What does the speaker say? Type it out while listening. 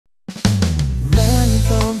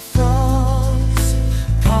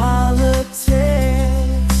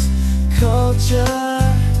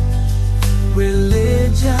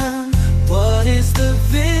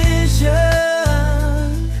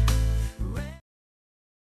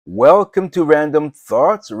Welcome to Random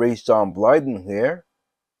Thoughts. Ray Sean Blyden here.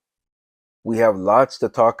 We have lots to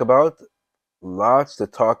talk about. Lots to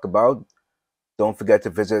talk about. Don't forget to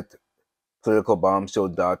visit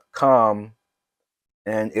politicalbombshow.com.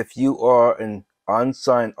 And if you are an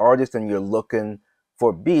unsigned artist and you're looking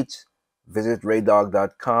for beats, visit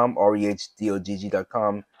raydog.com,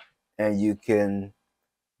 rehdogg.com, and you can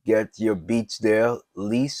get your beats there,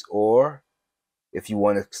 lease, or if you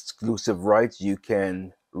want exclusive rights, you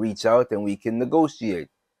can reach out and we can negotiate.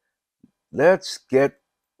 Let's get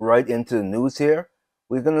right into the news here.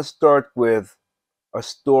 We're going to start with a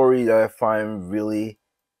story that I find really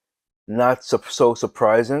not so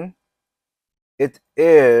surprising. It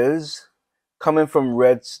is coming from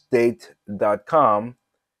redstate.com.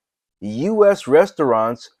 US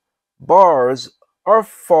restaurants, bars are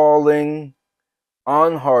falling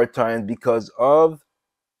on hard times because of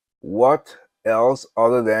what else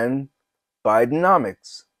other than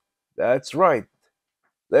Bidenomics. That's right.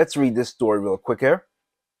 Let's read this story real quick here.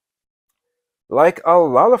 Like a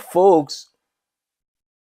lot of folks,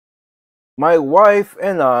 my wife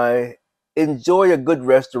and I enjoy a good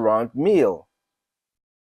restaurant meal.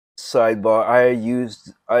 Sidebar,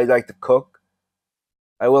 I like to cook.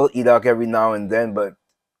 I will eat out every now and then, but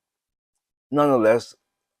nonetheless,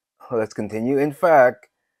 let's continue. In fact,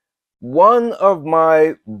 one of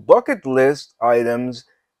my bucket list items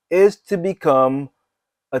is to become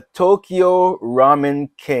a Tokyo Ramen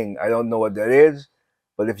King. I don't know what that is,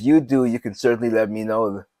 but if you do, you can certainly let me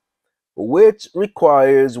know. Which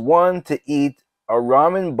requires one to eat a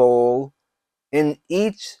ramen bowl in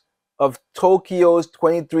each of Tokyo's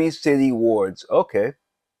 23 city wards. Okay,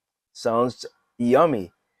 sounds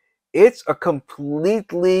yummy. It's a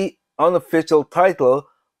completely unofficial title,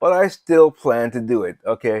 but I still plan to do it.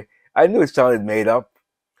 Okay, I knew it sounded made up.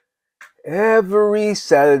 Every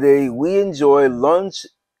Saturday, we enjoy lunch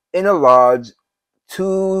in a lodge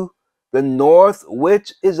to the north,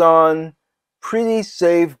 which is on pretty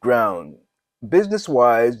safe ground, business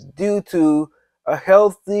wise, due to a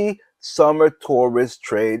healthy summer tourist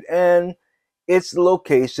trade and its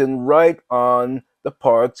location right on the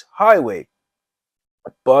park's highway.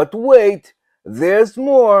 But wait, there's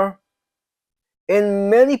more.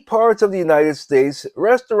 In many parts of the United States,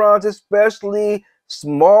 restaurants, especially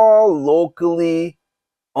small, locally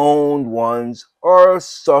owned ones, are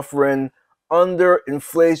suffering under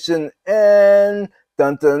inflation and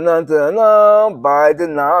dun dun dun dun dun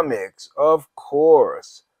Bidenomics. Of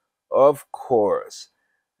course. Of course.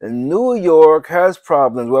 And New York has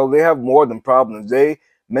problems. Well, they have more than problems.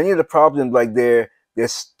 Many of the problems, like their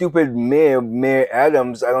stupid Mayor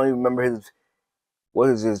Adams. I don't even remember what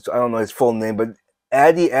is his, I don't know his full name, but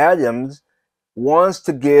Addie Adams wants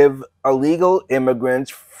to give illegal immigrants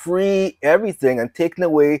free everything and taken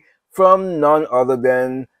away from none other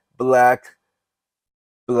than black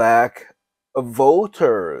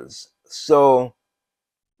voters. So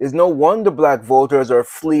it's no wonder black voters are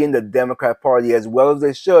fleeing the Democrat Party as well as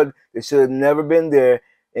they should. They should have never been there.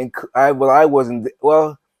 And I wasn't.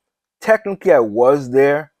 Well, technically, I was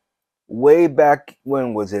there way back.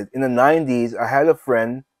 When was it? In the '90s. I had a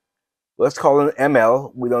friend. Let's call him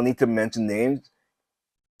ML. We don't need to mention names.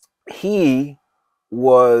 He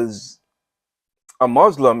was a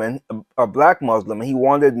Muslim and a black Muslim. He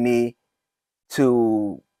wanted me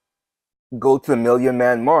to go to the Million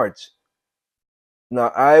Man March. Now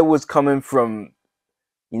I was coming from,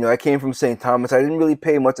 I came from St. Thomas. I didn't really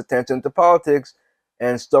pay much attention to politics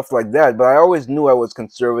and stuff like that, but I always knew I was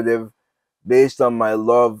conservative based on my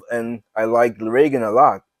love, and I liked Reagan a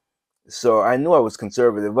lot. So I knew I was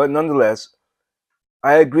conservative, but nonetheless,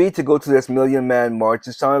 I agreed to go to this Million Man March.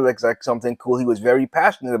 It sounded like something cool. He was very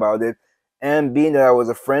passionate about it. And being that I was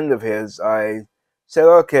a friend of his, I said,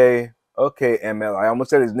 okay, ML. I almost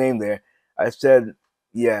said his name there. I said,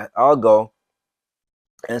 yeah, I'll go.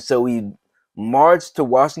 And so we marched to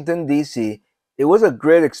Washington, D.C. It was a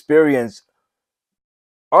great experience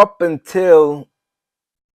up until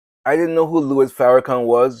I didn't know who Louis Farrakhan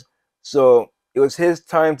was. So it was his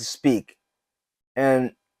time to speak.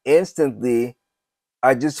 And instantly,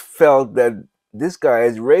 I just felt that this guy,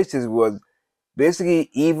 as racist, was basically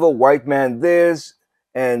evil white man this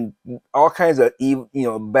and all kinds of evil,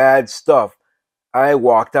 bad stuff. I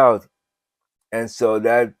walked out, and so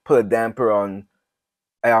that put a damper on.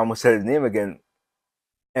 I almost said his name again,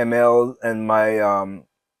 ML, and my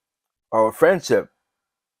our friendship.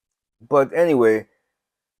 But anyway,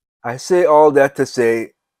 I say all that to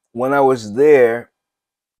say, when I was there,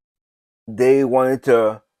 they wanted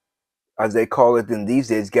to, as they call it in these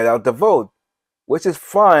days, get out the vote, which is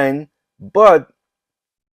fine, but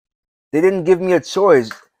they didn't give me a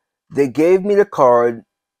choice. They gave me the card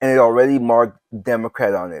and it already marked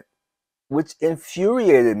Democrat on it, which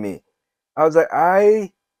infuriated me. I was like,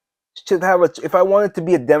 I should have a. If I wanted to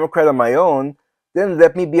be a Democrat on my own, then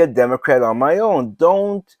let me be a Democrat on my own.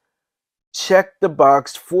 Don't check the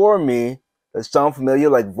box for me. That sound familiar,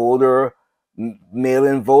 like voter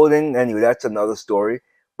mail-in voting. Anyway, that's another story.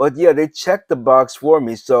 But yeah, they checked the box for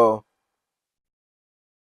me, so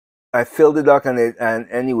I filled it out and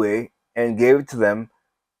anyway and gave it to them.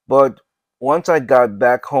 But once I got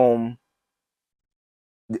back home,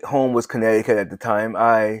 home was Connecticut at the time.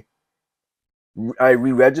 I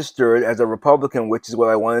re-registered as a Republican, which is what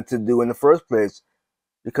I wanted to do in the first place,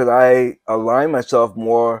 because I align myself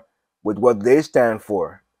more with what they stand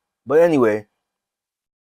for. But anyway,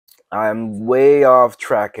 I'm way off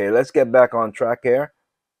track here. Let's get back on track here.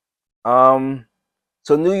 Um,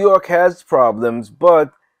 so New York has problems,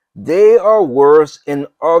 but they are worse in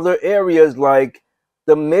other areas like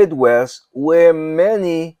the Midwest, where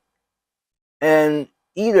many and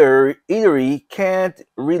eatery can't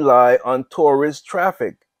rely on tourist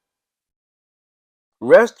traffic.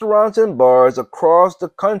 Restaurants and bars across the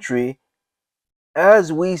country,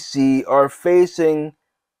 as we see, are facing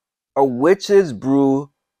a witch's brew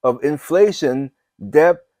of inflation,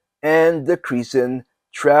 debt, and decreasing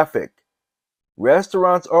traffic.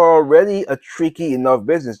 Restaurants are already a tricky enough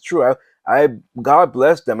business. True, I God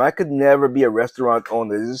bless them. I could never be a restaurant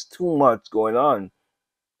owner. There's too much going on.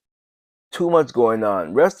 Too much going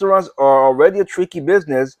on. Restaurants are already a tricky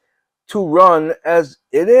business to run as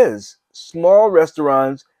it is. Small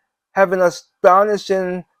restaurants have an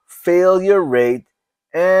astonishing failure rate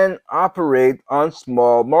and operate on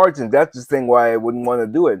small margins. That's the thing why I wouldn't want to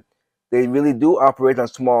do it. They really do operate on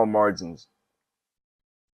small margins.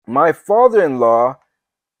 My father-in-law,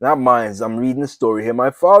 not mine, I'm reading the story here.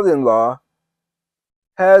 My father-in-law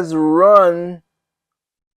has run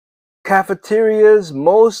cafeterias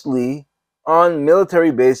mostly on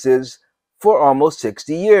military bases for almost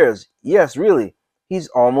 60 years. Yes, really. He's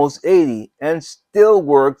almost 80 and still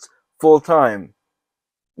works full time.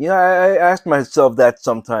 You know, I ask myself that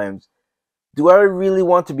sometimes. Do I really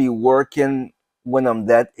want to be working when I'm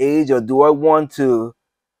that age, or do I want to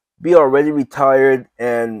be already retired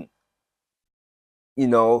and, you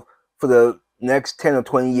know, for the next 10 or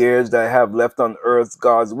 20 years that I have left on earth,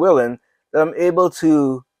 God's willing, that I'm able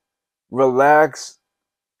to relax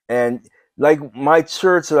and like my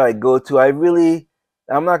church that I go to,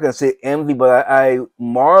 I'm not going to say envy, but I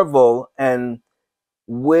marvel and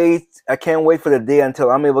wait. I can't wait for the day until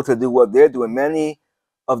I'm able to do what they're doing. Many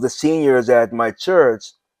of the seniors at my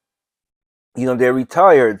church, they're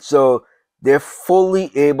retired, so they're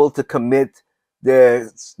fully able to commit their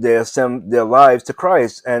lives to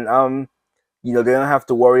Christ, and they don't have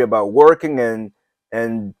to worry about working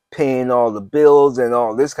and paying all the bills and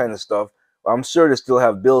all this kind of stuff. I'm sure they still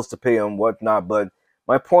have bills to pay and whatnot, but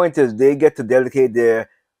my point is they get to dedicate their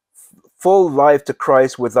full life to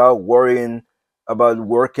Christ without worrying about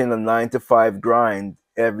working a 9 to 5 grind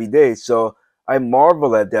every day. So I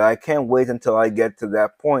marvel at that. I can't wait until I get to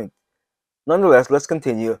that point. Nonetheless, let's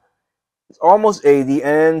continue. He's almost 80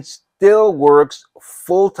 and still works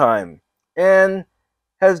full time and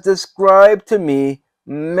has described to me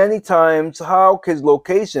many times how his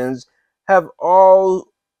locations have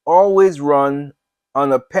always run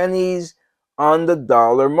on a pennies on the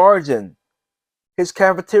dollar margin. His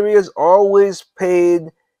cafeterias always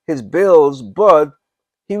paid his bills, but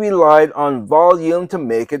he relied on volume to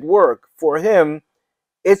make it work. For him,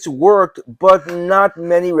 it's worked, but not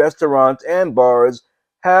many restaurants and bars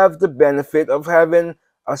have the benefit of having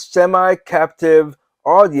a semi-captive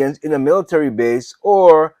audience in a military base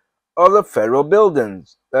or other federal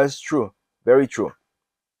buildings. That's true. Very true.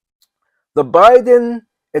 The Biden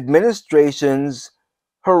administration's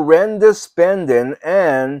horrendous spending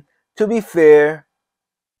and, to be fair,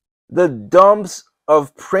 the dumps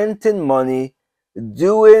of printing money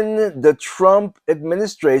during the Trump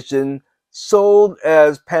administration sold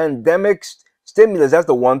as pandemic stimulus. That's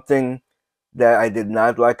the one thing that I did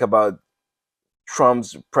not like about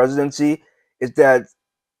Trump's presidency, is that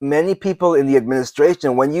many people in the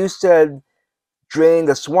administration, when you said drain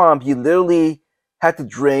the swamp, you literally had to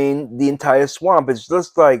drain the entire swamp. It's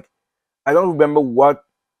just like, I don't remember what,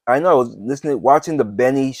 I know I was watching the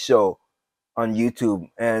Benny show on YouTube,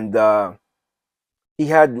 and he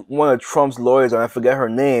had one of Trump's lawyers on, I forget her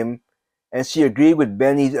name, and she agreed with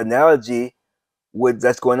Benny's analogy with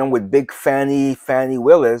that's going on with Big Fannie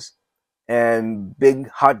Willis and Big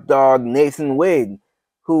Hot Dog Nathan Wade,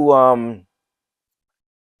 who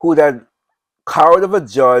that coward of a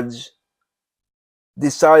judge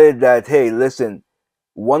decided that, hey, listen,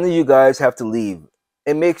 one of you guys have to leave.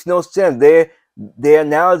 It makes no sense. Their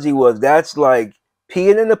analogy was that's like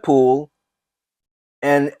peeing in the pool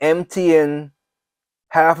and emptying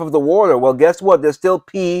half of the water. Well, guess what? There's still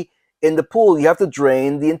pee in the pool. You have to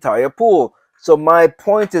drain the entire pool. So my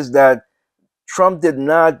point is that Trump did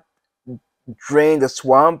not drain the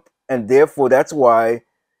swamp, and therefore that's why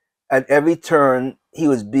at every turn he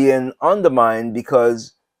was being undermined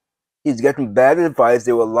because he's getting bad advice.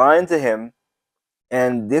 They were lying to him,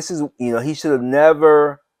 and this is he should have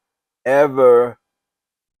never ever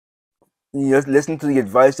listened to the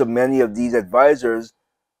advice of many of these advisors,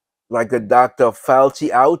 like the Dr. Fauci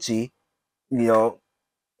Ouchie. You know,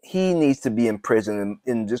 he needs to be in prison,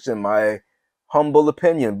 in just in my humble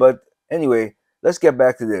opinion. But anyway, let's get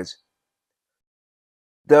back to this.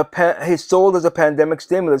 His sold as a pandemic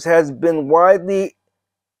stimulus has been widely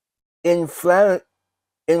inflationary.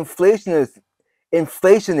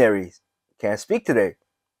 Inflationary. Can't speak today.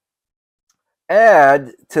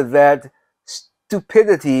 Add to that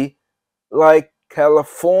stupidity, like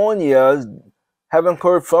California's haven't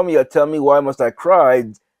heard from you. Tell me why must I cry?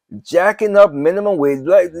 Jacking up minimum wage.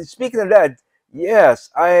 Like, speaking of that, yes,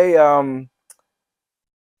 where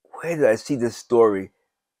did I see this story?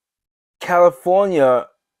 California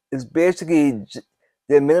is basically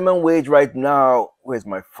their minimum wage right now. Where's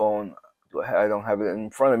my phone? I don't have it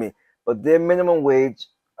in front of me. But their minimum wage.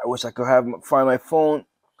 I wish I could find my phone.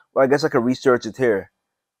 Well, I guess I could research it here,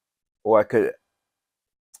 or I could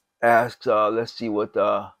ask. Let's see what's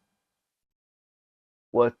her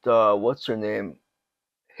name?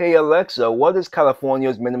 Hey Alexa, what is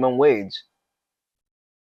California's minimum wage?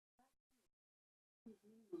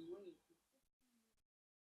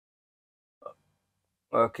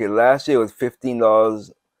 Okay, last year it was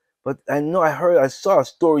 $15, but I saw a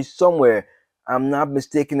story somewhere. I'm not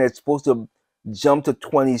mistaken. It's supposed to jump to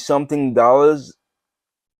 20 something dollars.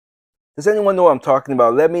 Does anyone know what I'm talking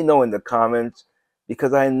about? Let me know in the comments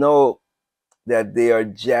because I know that they are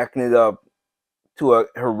jacking it up to a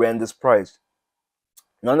horrendous price.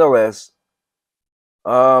 Nonetheless,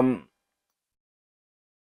 um,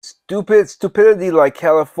 stupidity like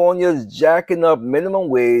California's jacking up minimum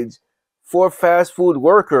wage for fast food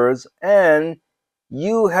workers, and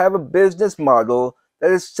you have a business model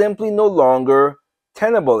that is simply no longer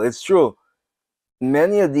tenable. It's true.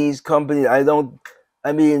 Many of these companies,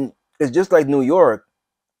 I mean, it's just like New York.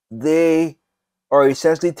 They are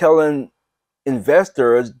essentially telling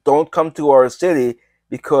investors, don't come to our city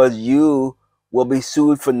because you will be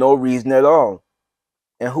sued for no reason at all.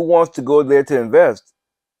 And who wants to go there to invest?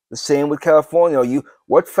 The same with California.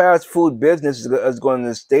 What fast food business is going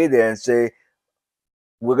to stay there and say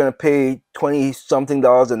we're going to pay 20 something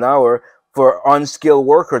dollars an hour for unskilled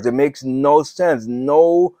workers? It makes no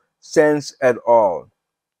sense at all.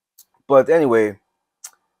 But anyway,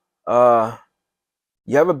 uh,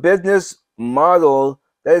 you have a business model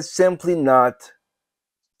that is simply not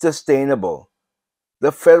sustainable.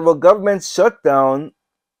 The federal government shut down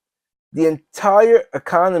the entire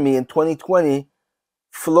economy in 2020,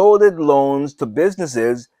 floated loans to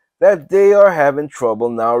businesses that they are having trouble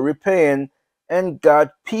now repaying, and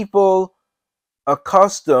got people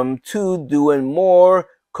accustomed to doing more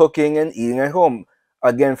cooking and eating at home.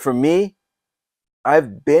 Again, for me,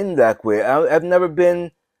 I've been that way. I've never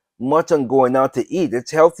been much on going out to eat.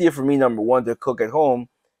 It's healthier for me, number one, to cook at home,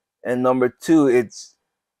 and number two, it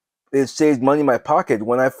saves money in my pocket.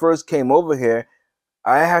 When I first came over here,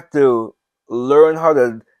 I had to learn how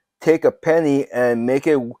to take a penny and make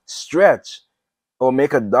it stretch, or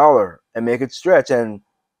make a dollar and make it stretch. And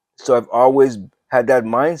so I've always had that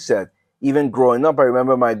mindset. Even growing up, I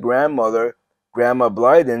remember my grandmother, Grandma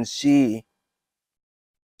Blyden, she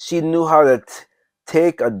knew how to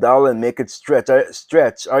take a dollar and make it stretch.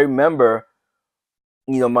 I remember,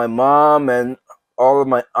 my mom and all of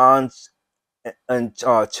my aunts and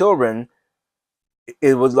children.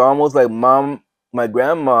 It was almost like my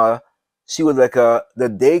grandma. She was like the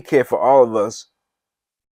daycare for all of us,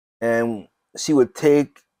 and she would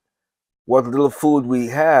take what little food we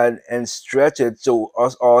had and stretch it so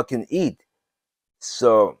us all can eat.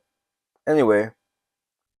 So anyway,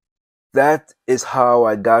 that is how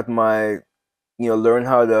I got my, learn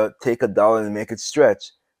how to take a dollar and make it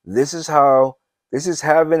stretch. This is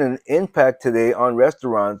having an impact today on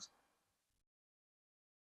restaurants,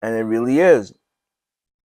 and it really is.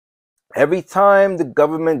 Every time the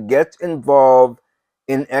government gets involved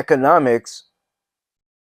in economics,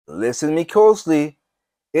 listen to me closely,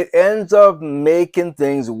 it ends up making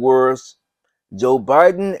things worse. Joe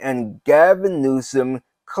Biden and Gavin Newsom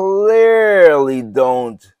clearly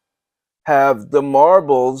don't have the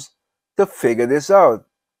marbles to figure this out.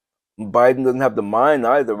 Biden doesn't have the mind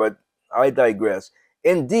either, but I digress.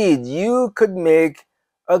 Indeed, you could make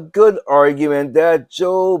a good argument that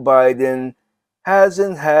Joe Biden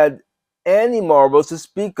hasn't had any marbles to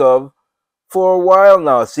speak of for a while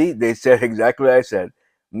now. See, they said exactly what I said.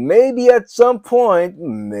 Maybe at some point,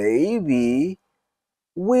 maybe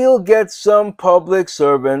we'll get some public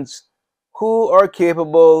servants who are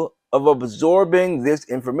capable of absorbing this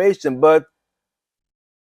information, but,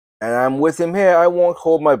 and I'm with him here, I won't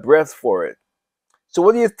hold my breath for it. So,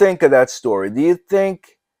 what do you think of that story? Do you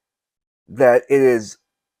think that it is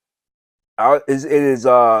out? It is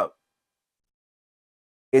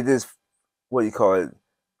what do you call it?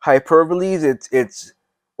 Hyperboles. It's,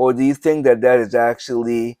 or do you think that that is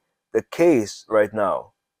actually the case right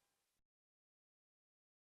now?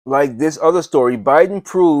 Like this other story, Biden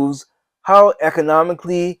proves how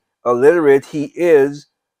economically illiterate he is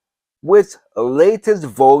with latest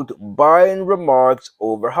vote Biden remarks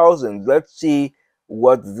over housing. Let's see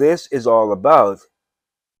what this is all about.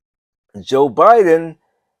 Joe Biden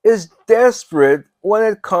is desperate when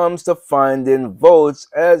it comes to finding votes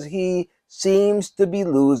as he seems to be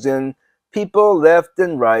losing people left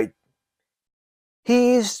and right.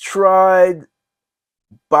 He's tried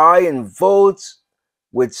buying votes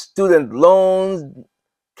with student loans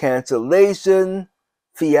cancellation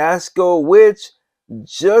fiasco, which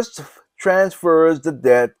just transfers the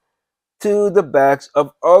debt to the backs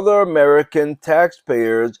of other American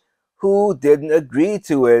taxpayers who didn't agree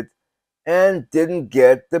to it and didn't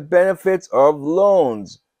get the benefits of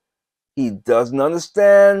loans. He doesn't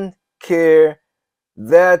understand, care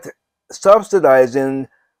that subsidizing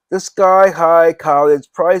the sky high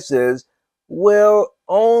college prices will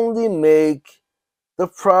only make the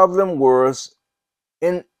problem worse,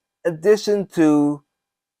 in addition to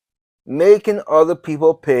making other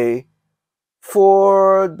people pay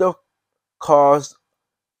for the cost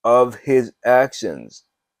of his actions.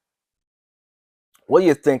 What do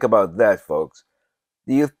you think about that, folks?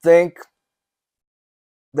 Do you think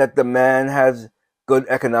that the man has good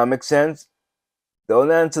economic sense? Don't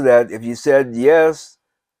answer that. If you said yes,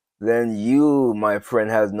 then you, my friend,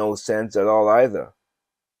 has no sense at all either.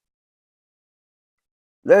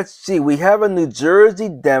 Let's see. We have a New Jersey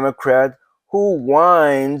Democrat who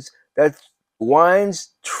whines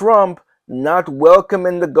Trump not welcome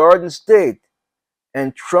in the Garden State,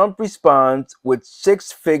 and Trump responds with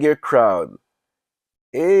six-figure crowd.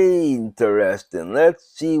 Interesting. Let's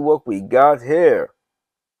see what we got here.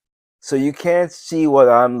 So you can't see what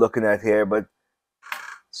I'm looking at here, but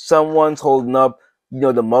someone's holding up,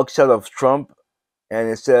 the mugshot of Trump, and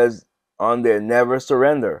it says on there, "Never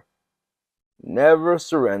surrender, never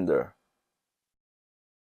surrender."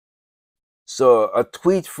 So a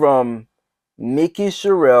tweet from Mickey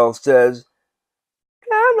Sherrill says,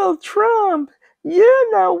 "Donald Trump,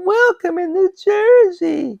 you're not welcome in New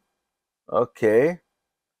Jersey." Okay,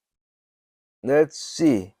 let's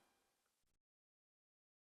see.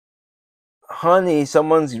 Honey,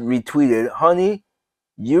 someone's retweeted, "Honey,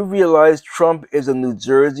 you realize Trump is a New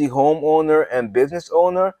Jersey homeowner and business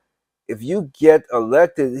owner? If you get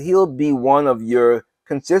elected, he'll be one of your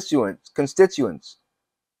constituents."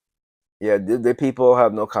 Yeah, the people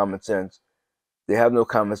have no common sense. They have no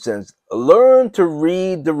common sense. Learn to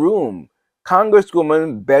read the room.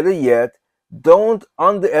 Congresswoman, better yet, don't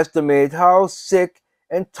underestimate how sick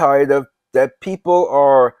and tired of that people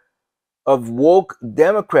are of woke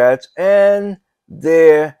Democrats and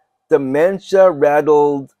their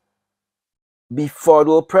dementia-rattled,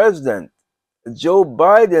 befuddled president. Joe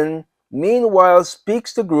Biden, meanwhile,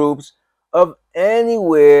 speaks to groups of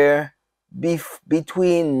anywhere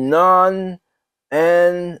between none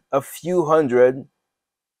and a few hundred.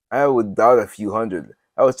 I would doubt a few hundred.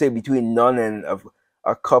 I would say between none and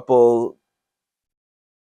a couple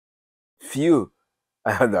few.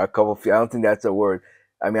 I don't know, a couple few. I don't think that's a word.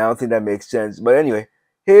 I mean, I don't think that makes sense. But anyway,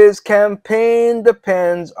 his campaign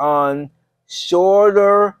depends on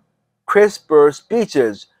shorter, crisper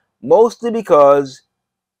speeches, mostly because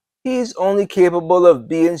he's only capable of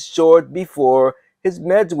being short before his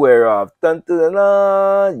meds wear off. Dun, dun, dun,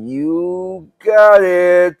 dun, you got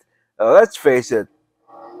it. Let's face it,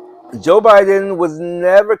 Joe Biden was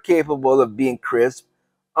never capable of being crisp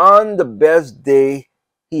on the best day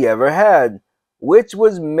he ever had, which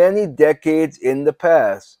was many decades in the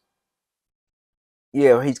past.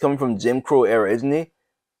 Yeah, he's coming from Jim Crow era, isn't he?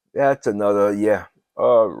 That's another, yeah.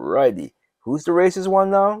 Alrighty. Who's the racist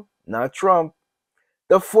one now? Not Trump.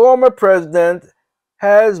 The former president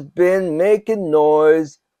has been making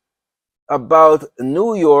noise about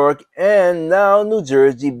New York and now New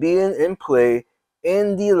Jersey being in play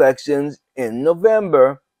in the elections in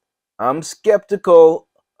November. I'm skeptical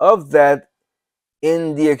of that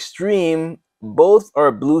in the extreme both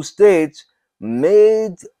are blue states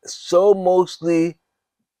made so mostly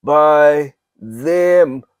by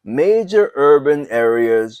their major urban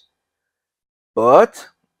areas. But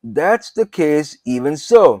that's the case even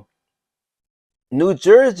so. New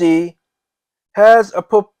Jersey has a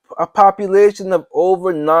population of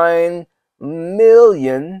over 9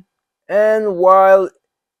 million, and while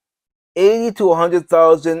 80 to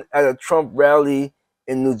 100,000 at a Trump rally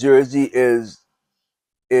in New Jersey is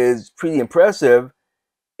pretty impressive,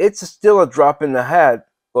 it's still a drop in the hat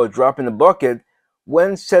or a drop in the bucket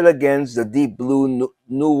when set against the deep blue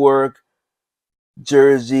Newark,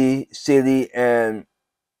 Jersey City, and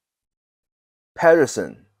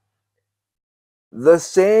Patterson. The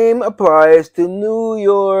same applies to New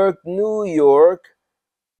York. New York,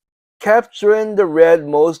 capturing the red,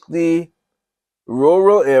 mostly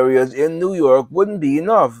rural areas in New York wouldn't be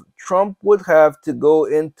enough. Trump would have to go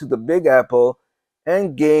into the Big Apple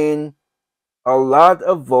and gain a lot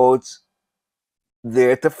of votes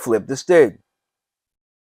there to flip the state.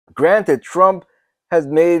 Granted, Trump has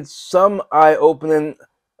made some eye-opening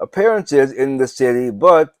appearances in the city,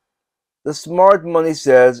 but the smart money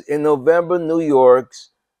says in November, New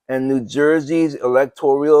York's and New Jersey's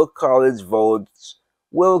electoral college votes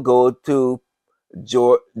will go to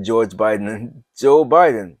George Biden, Joe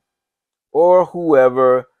Biden, or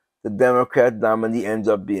whoever the Democrat nominee ends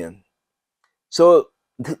up being. So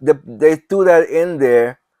they threw that in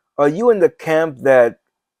there. Are you in the camp that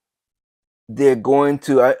they're going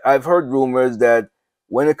to? I've heard rumors that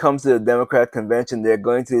when it comes to the Democrat convention, they're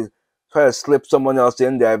going to try to slip someone else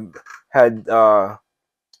in there. I've had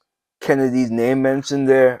Kennedy's name mentioned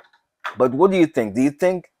there. But what do you think? Do you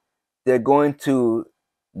think they're going to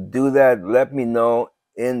do that? Let me know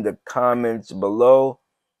in the comments below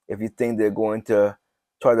if you think they're going to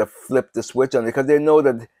try to flip the switch on it, because they know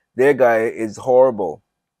that their guy is horrible.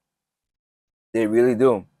 They really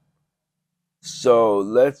do. So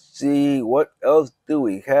let's see, what else do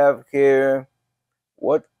we have here?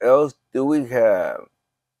 What else do we have?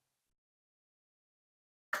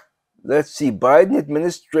 Let's see, Biden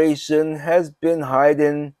administration has been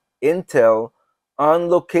hiding intel on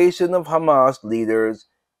location of Hamas leaders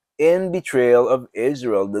in betrayal of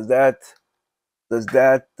Israel. Does that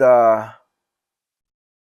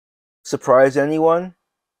surprise anyone?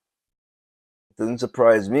 It doesn't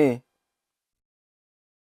surprise me.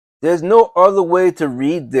 There's no other way to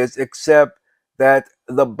read this except that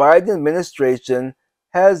the Biden administration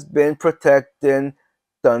has been protecting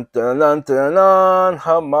dun, dun, dun, dun, dun,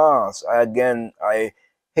 Hamas. Again, I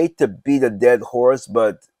hate to beat a dead horse,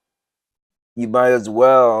 but you might as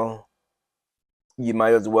well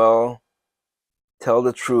tell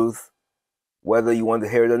the truth whether you want to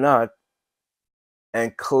hear it or not.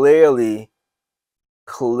 And clearly,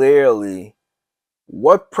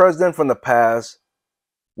 what president from the past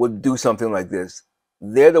would do something like this?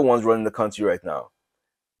 They're the ones running the country right now.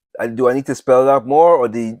 Do I need to spell it out more, or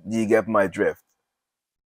do you get my drift?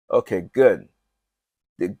 Okay, good.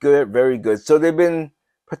 They're good, very good. So they've been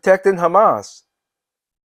protecting Hamas.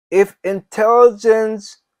 If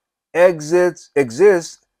intelligence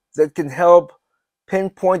exists that can help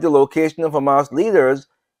pinpoint the location of Hamas leaders,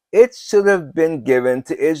 it should have been given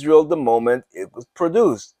to Israel the moment it was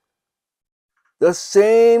produced. The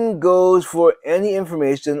same goes for any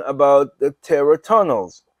information about the terror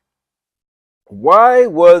tunnels. Why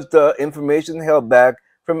was the information held back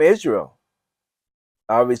from Israel?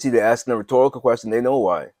 Obviously, they're asking a rhetorical question. They know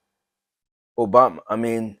why.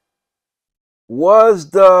 Was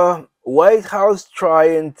the White House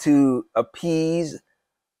trying to appease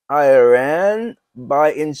Iran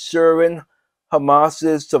by ensuring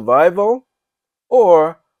Hamas's survival?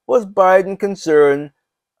 Or was Biden concerned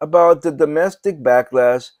about the domestic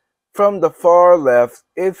backlash from the far left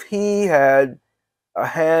if he had a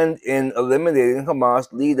hand in eliminating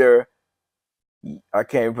Hamas leader? I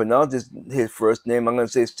can't even pronounce his first name. I'm going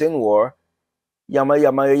to say Sinwar.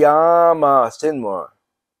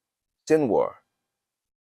 Sinwar.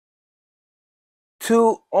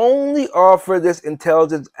 To only offer this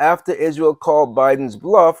intelligence after Israel called Biden's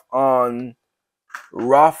bluff on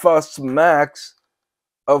Rafah smacks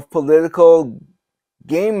of political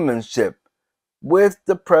gamemanship, with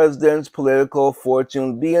the president's political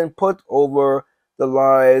fortune being put over the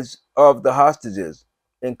lives of the hostages,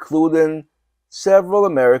 including several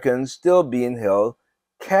Americans still being held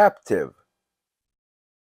captive.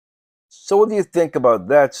 So what do you think about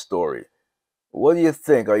that story? What do you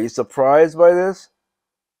think? Are you surprised by this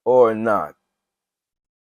or not?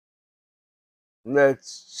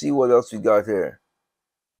 Let's see what else we got here.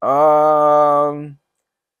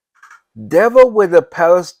 Devil with a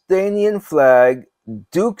Palestinian flag,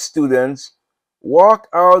 Duke students walked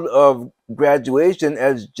out of graduation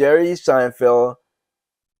as Jerry Seinfeld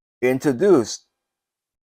introduced.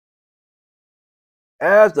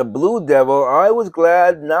 As a Blue Devil, I was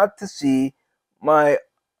glad not to see my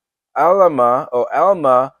alma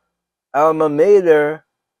mater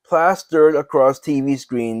plastered across TV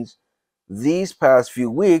screens these past few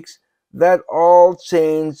weeks. That all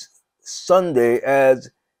changed Sunday as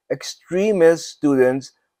extremist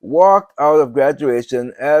students walked out of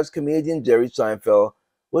graduation as comedian Jerry Seinfeld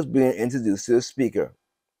was being introduced to the speaker.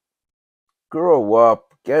 Grow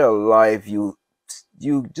up, get a life, you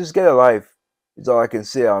just get a life. Is all I can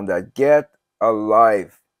say on that. Get a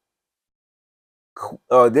life.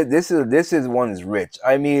 This is one is rich.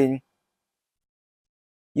 I mean,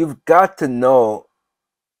 you've got to know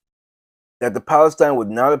that the Palestine would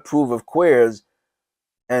not approve of queers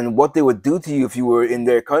and what they would do to you if you were in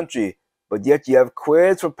their country, but yet you have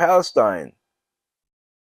queers for Palestine.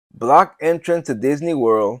 Block entrance to Disney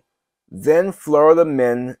World, then Florida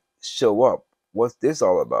men show up. What's this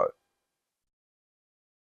all about?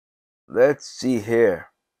 Let's see here.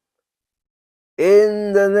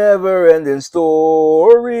 In the never-ending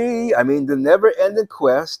story, the never-ending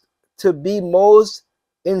quest to be most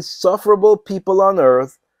insufferable people on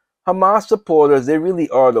earth, Hamas supporters, they really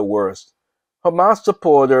are the worst. Hamas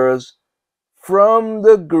supporters from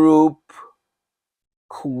the group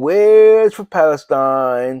Queers for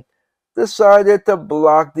Palestine decided to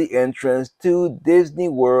block the entrance to Disney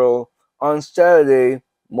World on Saturday.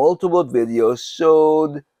 Multiple videos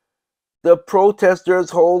showed the protesters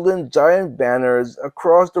holding giant banners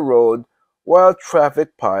across the road while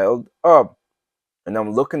traffic piled up. And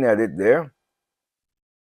I'm looking at it there,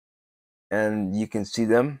 and you can see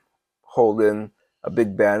them holding a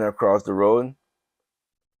big banner across the road.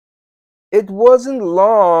 It wasn't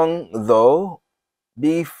long, though,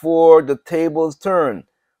 before the tables turned.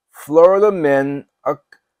 Florida men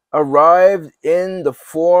arrived in the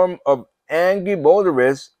form of angry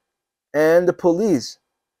motorists and the police.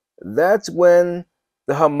 That's when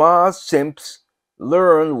the Hamas simps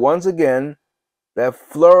learned once again that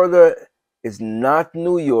Florida is not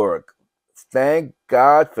New York. Thank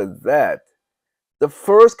God for that. The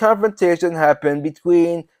first confrontation happened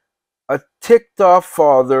between a ticked off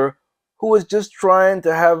father who was just trying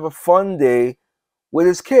to have a fun day with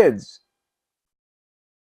his kids.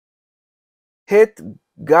 Hit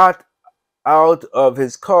got out of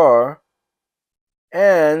his car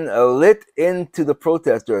and lit into the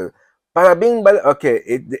protester. Bada bing, bada. Okay,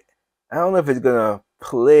 I don't know if it's gonna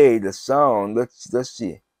play the sound. Let's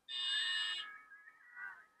see. Free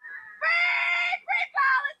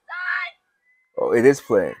Palestine! Oh, it is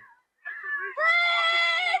playing. Free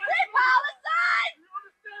Palestine! Free Palestine!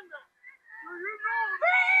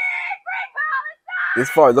 This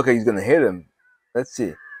far, look like he's gonna hit him. Let's see.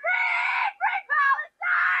 Free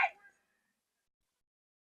Palestine!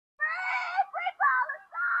 Free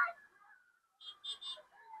Palestine!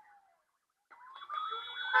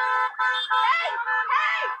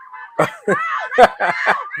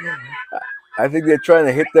 I think they're trying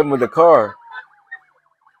to hit them with a car.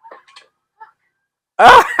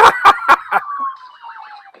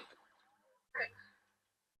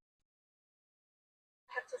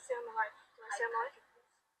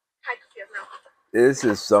 This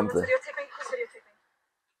is something.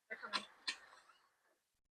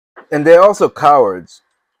 And they're also cowards,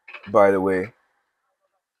 by the way.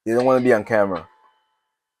 They don't want to be on camera.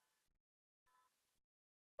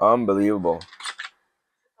 Unbelievable.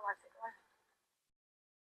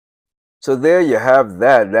 So there you have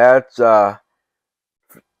that.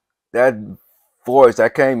 That voice. I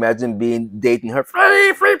can't imagine dating her.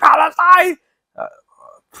 Free Palestine.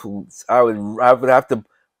 I would have to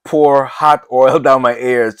pour hot oil down my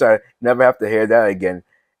ears so I never have to hear that again.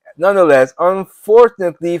 Nonetheless,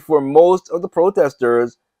 unfortunately for most of the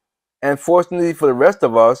protesters, and fortunately for the rest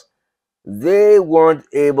of us, they weren't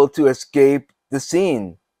able to escape the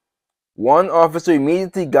scene. One officer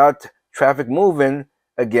immediately got traffic moving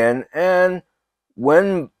again, and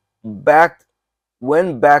when backed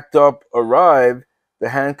up arrived, the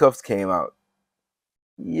handcuffs came out.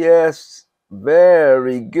 Yes,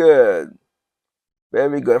 very good.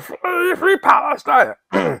 Very good. Free Palestine.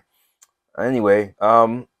 Anyway,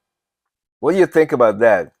 what do you think about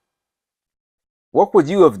that? What would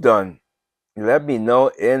you have done? Let me know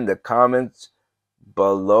in the comments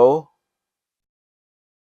below.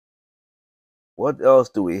 What else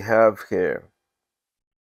do we have here?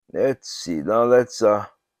 Let's see. Now let's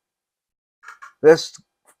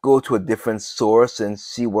go to a different source and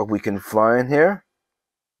see what we can find here.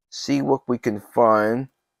 See what we can find.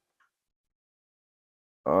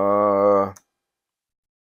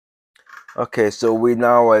 Okay, so we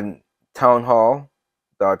now at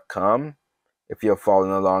townhall.com if you're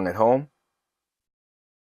following along at home.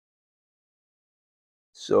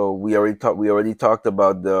 So we already talked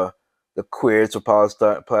about the queers for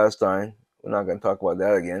Palestine. We're not going to talk about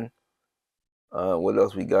that again. What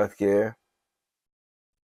else we got here?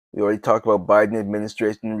 We already talked about Biden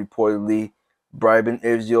administration reportedly bribing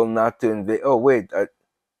Israel not to invade. Oh wait,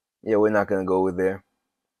 yeah, we're not going to go with there.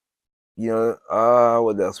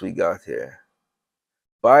 What else we got here?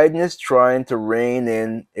 Biden is trying to rein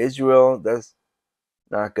in Israel. That's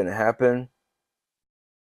not going to happen.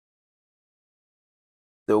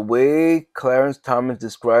 The way Clarence Thomas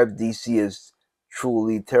described DC is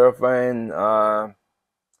truly terrifying.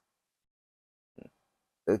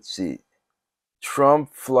 Let's see.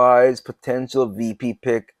 Trump flies potential VP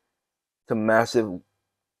pick to massive.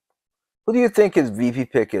 Who do you think his VP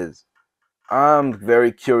pick is? I'm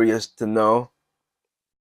very curious to know.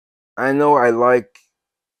 I know I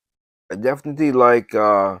definitely like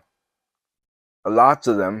lots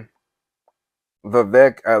of them.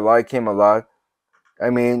 Vivek, I like him a lot. I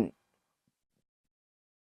mean,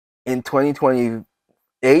 in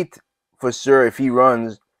 2028, for sure, if he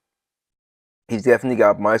runs, he's definitely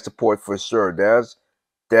got my support for sure. That's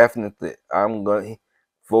definitely, I'm going to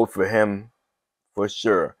vote for him for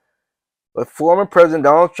sure. But former President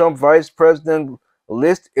Donald Trump vice president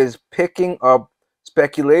list is picking up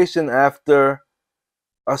speculation after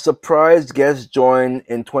a surprise guest joined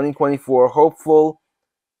in 2024 hopeful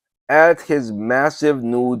at his massive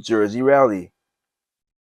New Jersey rally.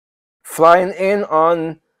 Flying in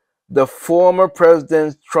on the former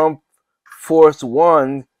President Trump Force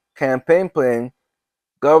One campaign plane,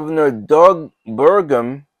 Governor Doug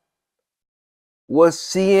Burgum was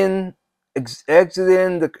seen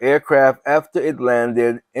exiting the aircraft after it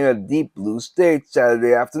landed in a deep blue state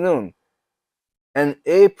Saturday afternoon. An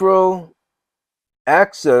April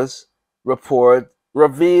Axios report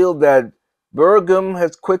revealed that Burgum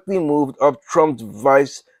has quickly moved up Trump's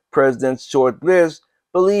vice president's short list,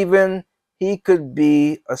 believing he could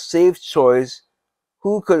be a safe choice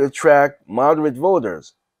who could attract moderate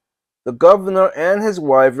voters. The governor and his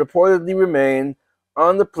wife reportedly remained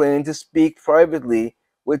on the plane to speak privately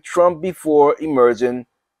with Trump before emerging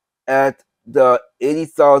at the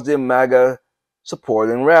 80,000 MAGA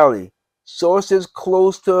supporting rally. Sources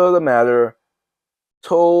close to the matter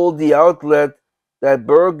told the outlet that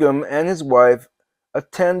Burgum and his wife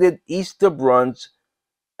attended Easter brunch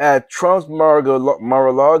at Trump's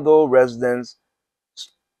Mar-a-Lago residence,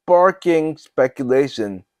 sparking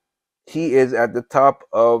speculation he is at the top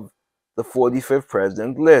of the 45th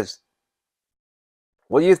president list.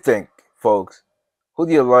 What do you think, folks? Who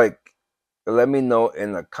do you like? Let me know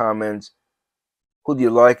in the comments. Who do you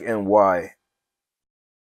like and why?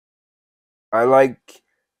 I like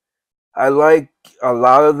I like a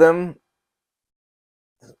lot of them.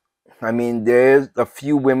 I mean, there's a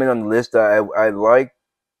few women on the list that I like,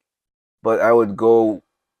 but I would go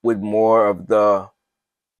with more of the,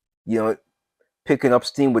 you know, picking up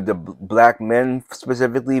steam with the black men,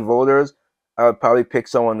 specifically voters. I would probably pick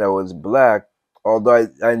someone that was black, although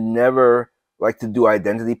I never like to do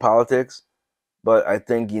identity politics, but I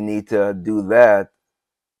think you need to do that,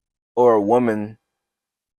 or a woman.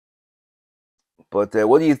 But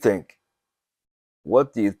what do you think?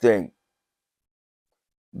 What do you think?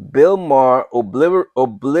 Bill Maher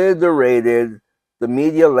obliterated the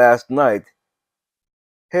media last night.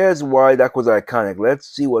 Here's why that was iconic. Let's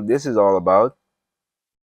see what this is all about.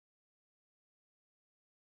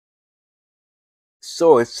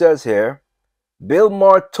 So it says here, Bill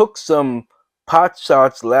Maher took some pot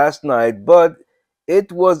shots last night, but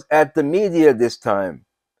it was at the media this time.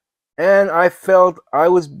 And I felt I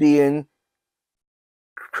was being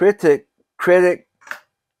critic, critic,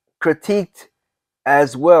 critiqued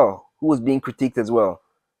as well. Who was being critiqued as well?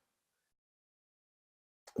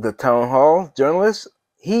 The town hall journalist.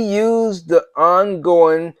 He used the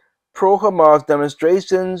ongoing pro-Hamas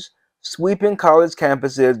demonstrations sweeping college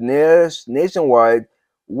campuses nationwide,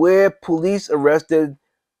 where police arrested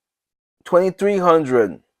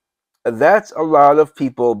 2,300. That's a lot of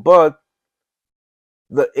people, but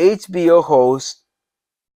the HBO host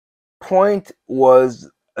point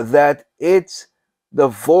was that it's the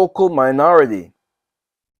vocal minority.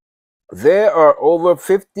 There are over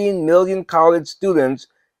 15 million college students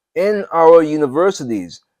in our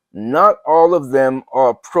universities. Not all of them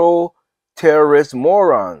are pro-terrorist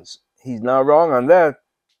morons. He's not wrong on that.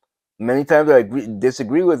 Many times I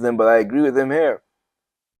disagree with him, but I agree with him here.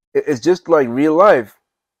 It's just like real life.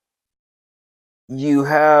 You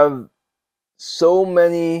have so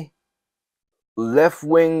many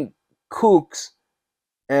left-wing kooks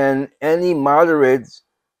and any moderates,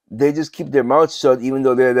 they just keep their mouths shut even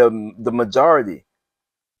though they're the majority,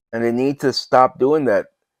 and they need to stop doing that.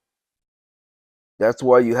 That's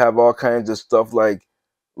why you have all kinds of stuff like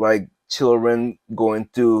children going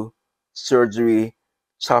through surgery,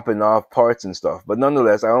 chopping off parts and stuff. But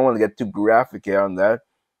nonetheless, I don't want to get too graphic here on that.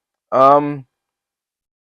 Um,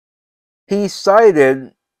 he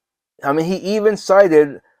cited, he even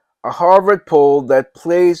cited a Harvard poll that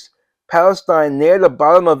placed Palestine near the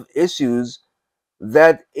bottom of issues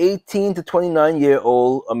that 18 to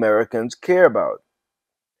 29-year-old Americans care about.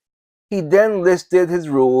 He then listed his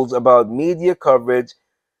rules about media coverage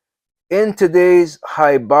in today's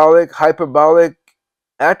hyperbolic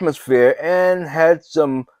atmosphere and had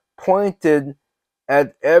some pointed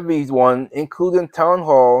at everyone, including Town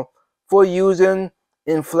Hall, for using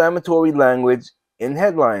inflammatory language in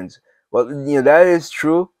headlines. Well, that is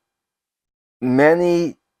true.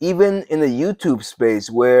 Many, even in the YouTube space,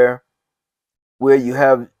 where you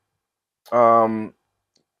have um,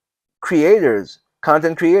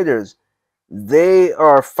 content creators, they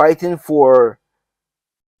are fighting for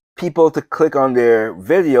people to click on their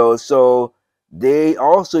videos, so they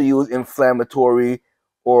also use inflammatory,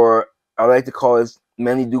 or I like to call it,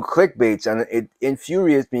 many do clickbaits, and it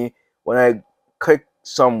infuriates me when I click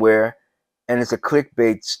somewhere and it's a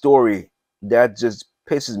clickbait story. That just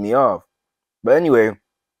pisses me off. But anyway,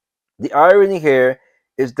 the irony here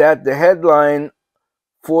is that the headline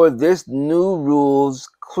for this new rules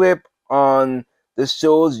clip on the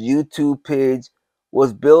show's YouTube page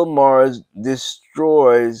was Bill Maher's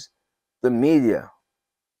destroys the media.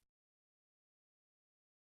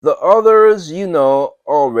 The others you know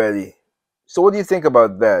already. So what do you think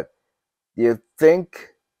about that? Do you think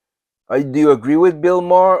do you agree with Bill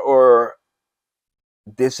Maher or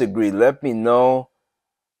disagree? Let me know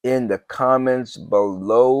in the comments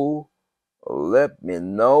below. Let me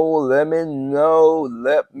know, let me know,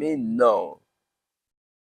 let me know.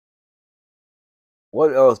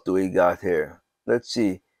 What else do we got here? Let's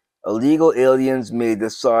see. Illegal aliens may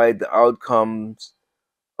decide the outcomes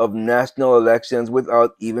of national elections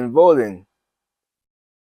without even voting.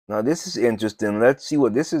 Now this is interesting. Let's see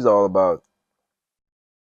what this is all about.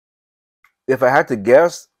 If I had to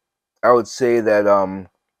guess, I would say that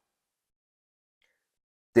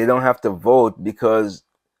they don't have to vote because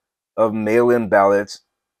of mail-in ballots,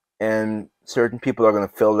 and certain people are going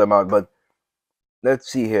to fill them out. But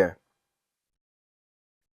let's see here.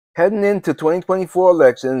 Heading into 2024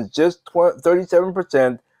 elections, just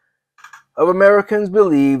 37% of Americans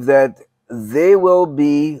believe that they will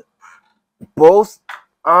be both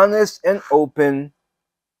honest and open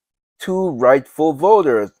to rightful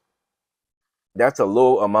voters. That's a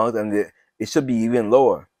low amount, and it should be even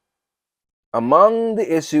lower. Among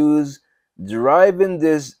the issues driving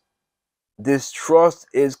this distrust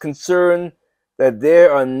is concern that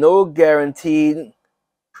there are no guaranteed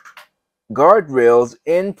guardrails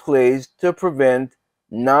in place to prevent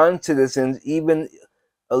non-citizens, even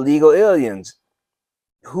illegal aliens,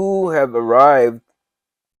 who have arrived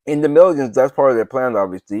in the millions, that's part of their plan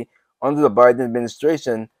obviously, under the Biden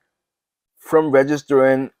administration, from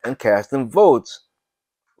registering and casting votes.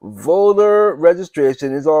 Voter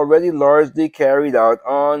registration is already largely carried out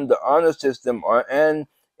on the honor system, and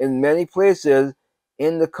in many places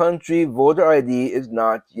in the country, voter ID is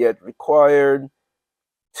not yet required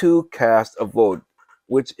to cast a vote,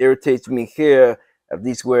 which irritates me here, at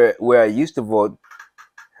least where I used to vote.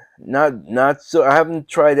 Not so. I haven't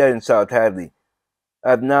tried that in South Hadley.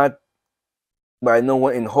 I've not, but I know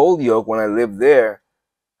when in Holyoke, when I lived there,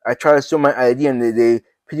 I try to show my ID and they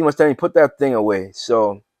pretty much tell me put that thing away.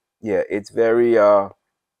 So yeah, it's very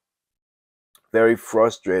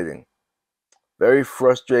frustrating. Very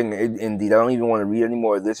frustrating indeed. I don't even want to read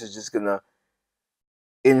anymore. This is just gonna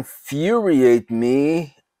infuriate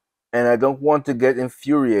me, and I don't want to get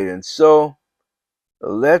infuriated. So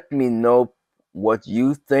let me know what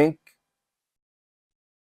you think,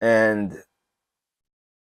 and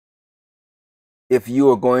if you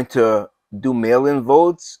are going to do mail-in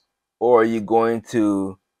votes, or are you going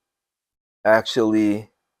to actually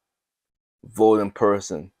vote in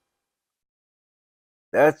person.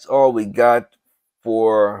 That's all we got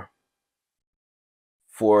for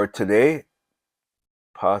today,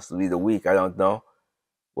 possibly the week. I don't know.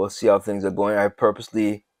 We'll see how things are going.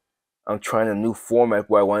 I'm trying a new format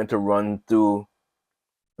where I wanted to run through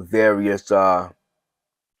various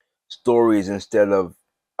stories instead of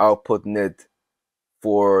outputting it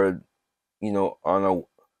for on a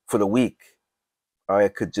for the week. I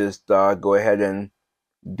could just go ahead and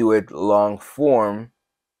do it long form,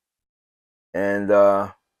 and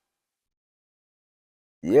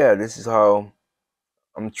yeah, this is how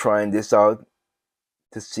I'm trying this out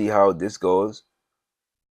to see how this goes.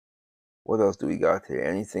 What else do we got here?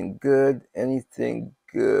 Anything good? Anything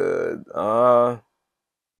good?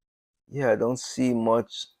 Yeah, I don't see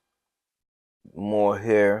much more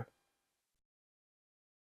here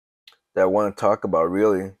that I want to talk about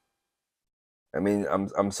really. I mean,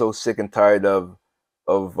 I'm so sick and tired of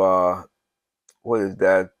what is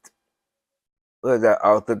that? What is that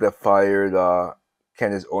outlet that fired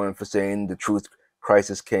Candace Owens for saying the truth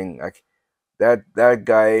crisis king? Like that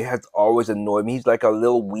guy has always annoyed me. He's like a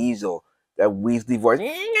little weasel. That Weasley voice.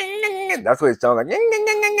 That's what it sounds like.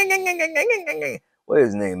 What is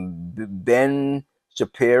his name? Ben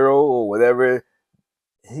Shapiro or whatever.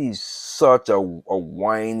 He's such a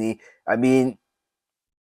whiny. I mean,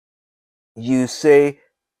 you say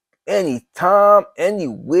anytime,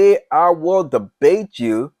 anywhere, I will debate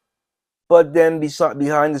you, but then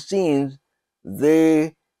behind the scenes,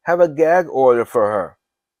 they have a gag order for her.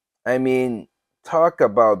 I mean, talk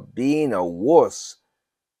about being a wuss.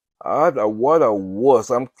 What a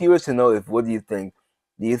wuss. I'm curious to know if what do you think?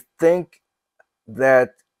 Do you think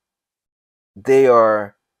that they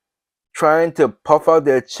are trying to puff out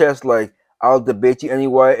their chest like I'll debate you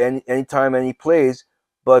anywhere, anytime, any place,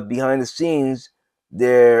 but behind the scenes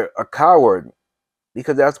they're a coward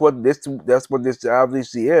because that's what this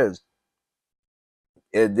obviously is.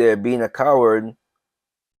 They're being a coward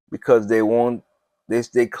because they won't.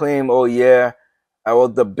 They claim, oh yeah, I will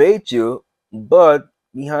debate you, but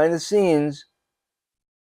behind the scenes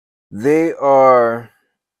they are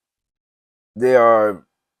they are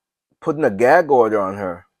putting a gag order on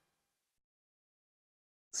her.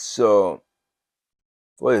 So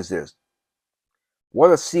what is this?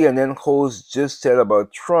 What a CNN host just said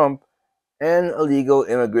about Trump and illegal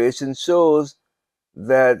immigration shows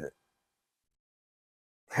that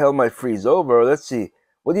hell might freeze over. Let's see.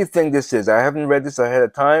 What do you think this is? I haven't read this ahead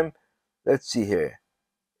of time. Let's see here.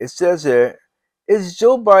 It says here, is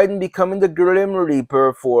Joe Biden becoming the Grim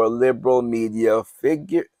Reaper for liberal media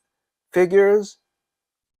figures?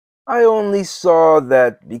 I only saw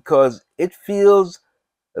that because it feels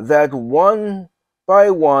that one by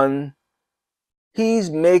one he's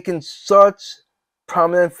making such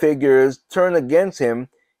prominent figures turn against him,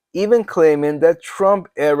 even claiming that Trump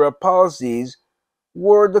era policies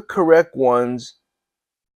were the correct ones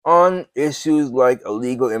on issues like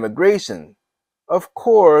illegal immigration. Of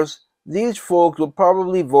course, these folks will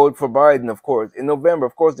probably vote for Biden, of course, in November.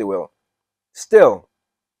 Of course they will. Still,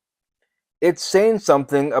 it's saying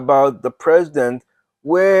something about the president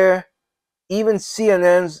where even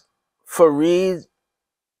CNN's Fareed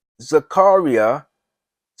Zakaria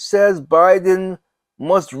says Biden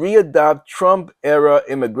must readopt Trump era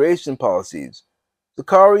immigration policies.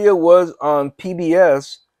 Zakaria was on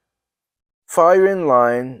PBS firing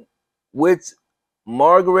line with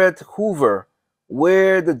Margaret Hoover,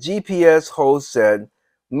 where the GPS host said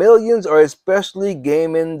millions are especially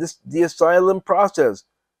gaming the asylum process.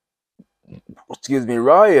 Excuse me,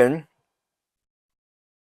 Ryan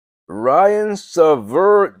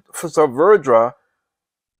Saverdra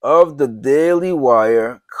of the Daily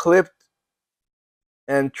Wire clipped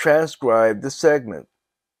and transcribed the segment.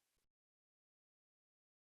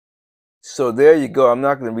 So there you go. I'm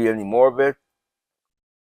not going to read any more of it.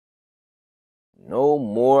 No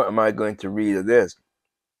more am I going to read of this.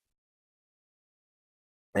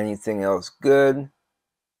 Anything else good?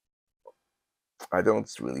 I don't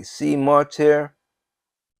really see much here.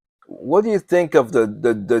 What do you think of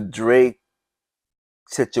the Drake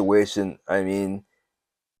situation? I mean,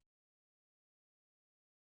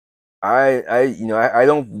 I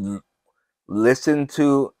don't listen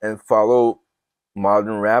to and follow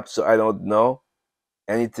modern rap, so I don't know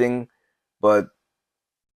anything. But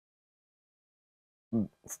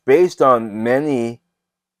based on many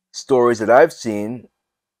stories that I've seen,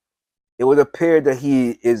 it would appear that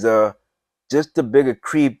he is just a bigger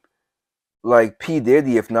creep like P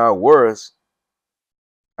Diddy, if not worse.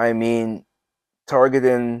 I mean,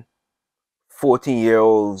 targeting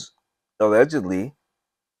 14-year-olds allegedly.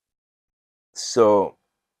 So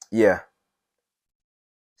yeah,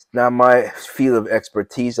 it's not my field of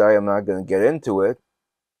expertise. I am not going to get into it.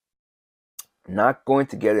 Not going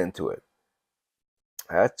to get into it.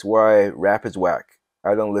 That's why rap is whack.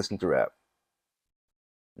 I don't listen to rap.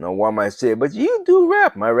 Now, one might say, but you do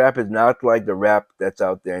rap. My rap is not like the rap that's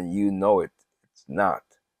out there, and you know it. It's not.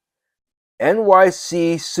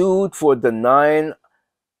 NYC sued for denying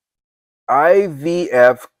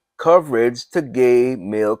IVF coverage to gay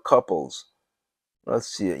male couples. Let's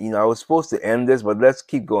see. I was supposed to end this, but let's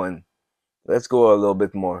keep going. Let's go a little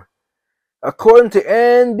bit more. According to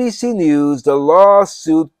NBC News, the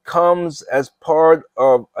lawsuit comes as part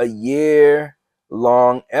of a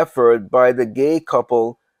year-long effort by the gay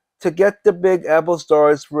couple to get the Big Apple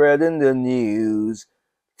star spreading the news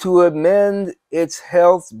to amend its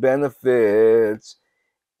health benefits.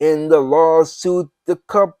 In the lawsuit, the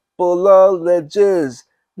couple alleges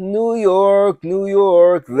New York, New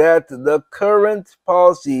York, that the current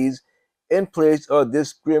policies in place are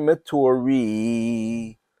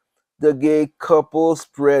discriminatory. The gay couple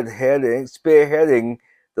spearheading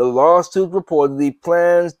the lawsuit reportedly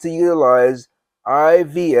plans to utilize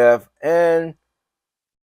IVF and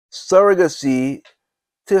surrogacy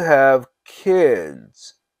to have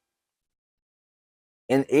kids.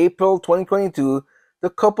 In April 2022, the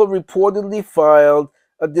couple reportedly filed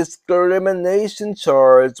a discrimination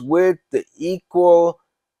charge with the Equal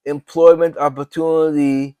Employment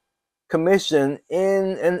Opportunity Commission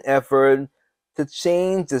in an effort to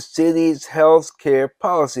change the city's health care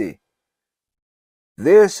policy.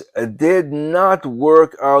 This did not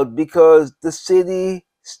work out because the city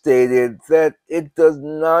stated that it does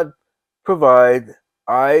not provide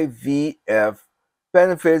IVF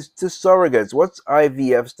benefits to surrogates. What's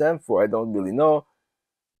IVF stand for? I don't really know.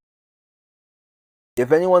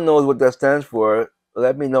 If anyone knows what that stands for,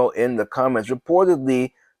 let me know in the comments.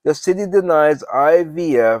 Reportedly, the city denies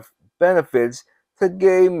IVF benefits to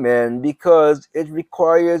gay men because it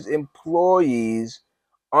requires employees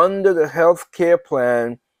under the health care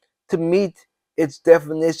plan to meet its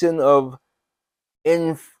definition of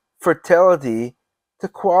infertility to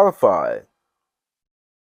qualify.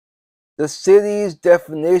 The city's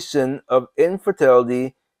definition of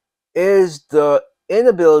infertility is the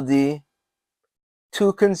inability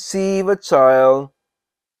to conceive a child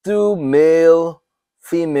through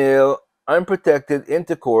male-female unprotected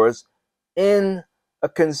intercourse in a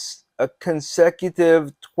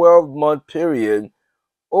consecutive 12-month period,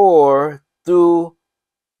 or through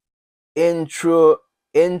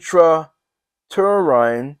intrauterine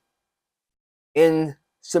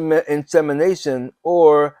insemination,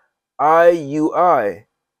 or IUI.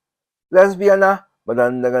 Lesbiana,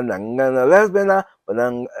 lesbiana,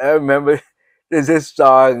 I remember there's this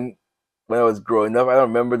song when I was growing up. I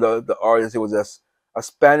don't remember the artist. It was a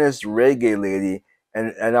Spanish reggae lady,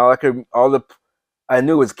 and I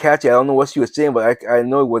knew it was catchy. I don't know what she was saying, but I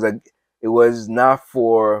know it was not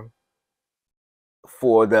for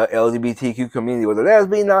the LGBTQ community. It was a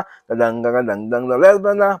lesbiana,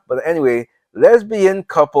 lesbiana. But anyway, lesbian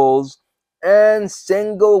couples and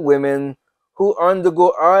single women who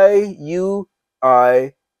undergo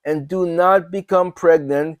IUI and do not become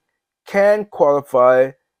pregnant can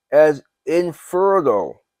qualify as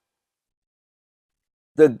infertile.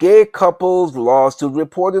 The gay couple's lawsuit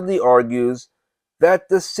reportedly argues that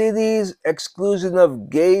the city's exclusion of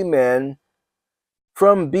gay men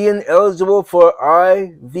from being eligible for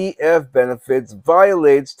IVF benefits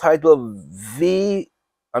violates Title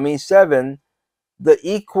 7, the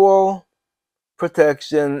Equal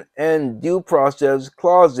Protection and Due Process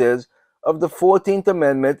clauses of the 14th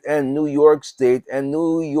Amendment and New York State and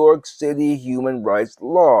New York City human rights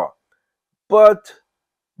law. But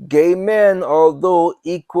gay men, although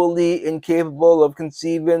equally incapable of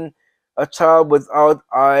conceiving a child without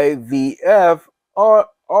IVF, are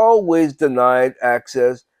always denied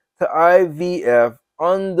access to IVF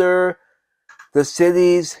under the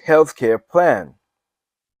city's healthcare plan.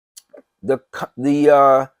 The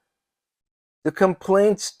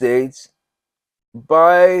complaint states,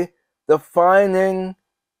 by defining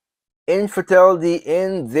infertility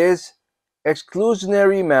in this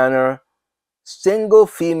exclusionary manner, single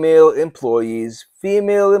female employees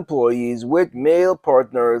with male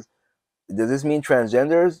partners. Does this mean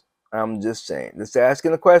transgenders? I'm just saying. Just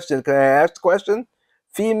asking a question. Can I ask the question?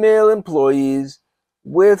 Female employees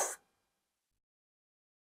with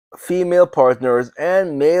female partners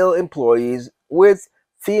and male employees with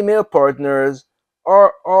female partners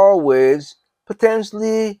are always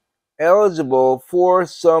potentially eligible for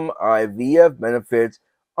some IVF benefits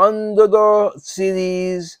under the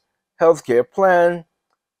city's healthcare plan,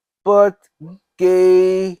 but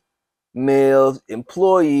gay male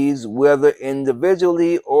employees, whether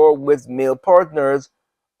individually or with male partners,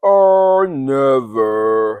 are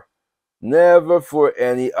never for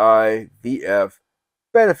any IVF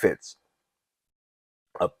benefits.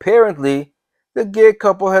 Apparently, the gay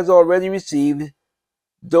couple has already received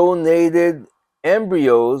donated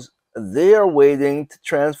embryos they are waiting to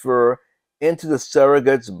transfer into the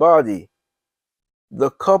surrogate's body. The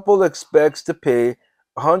couple expects to pay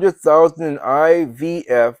 $100,000 in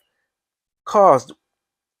IVF costs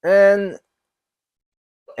and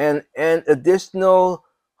an additional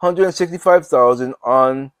 $165,000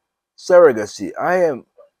 on surrogacy.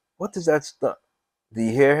 What is that stuff? Do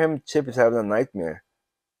you hear him? Chip is having a nightmare.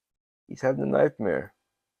 He's having a nightmare.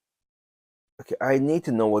 Okay, I need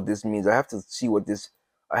to know what this means. I have to see what this.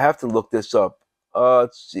 I have to look this up.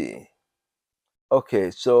 Let's see.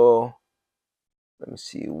 Okay, so let me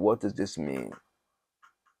see. What does this mean?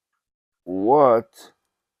 What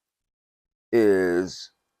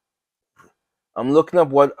is? I'm looking up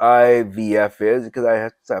what IVF is because I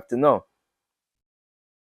have to know.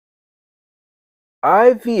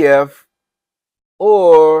 IVF,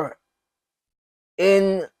 or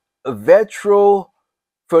in vitro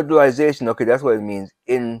fertilization. Okay, that's what it means.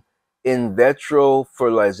 In vitro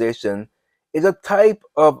fertilization is a type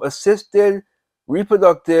of assisted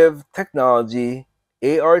reproductive technology,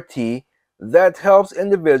 ART, that helps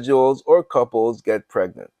individuals or couples get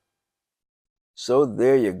pregnant. So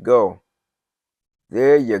there you go.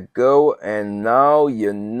 There you go. And now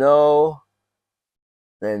you know,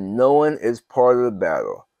 and knowing is part of the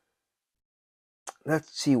battle.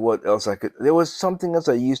 Let's see what else I could. There was something else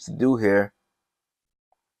I used to do here.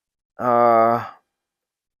 I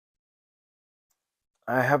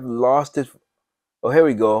have lost it. Oh, here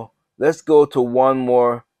we go. Let's go to one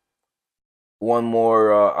more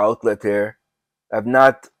outlet here. I've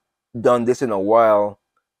not done this in a while.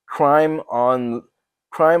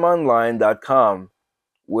 Crimeonline.com,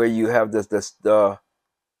 where you have the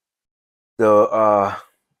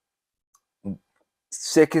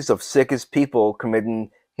sickest of sickest people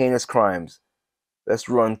committing heinous crimes. Let's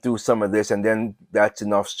run through some of this, and then that's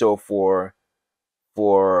enough show for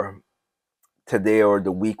today or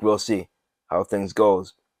the week. We'll see how things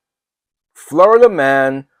goes. Florida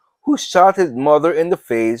man who shot his mother in the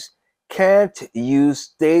face can't use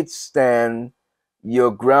state stand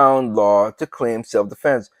your ground law to claim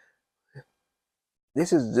self-defense.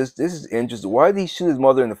 This is interesting. Why did he shoot his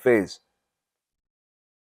mother in the face?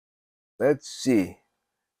 Let's see.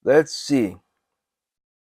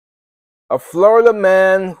 A Florida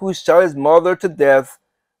man who shot his mother to death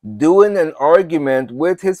during an argument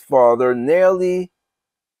with his father nearly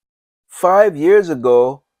 5 years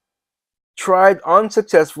ago tried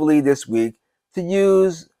unsuccessfully this week to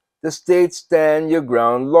use the state stand your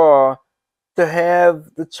ground law to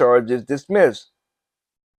have the charges dismissed.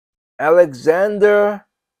 Alexander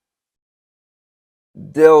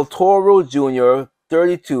Del Toro Jr.,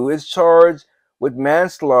 32, is charged with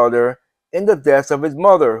manslaughter in the death of his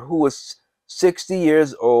mother, who was 60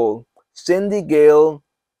 years old, Cindy Gale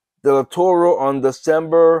Del Toro, on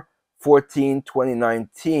December 14,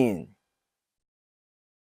 2019.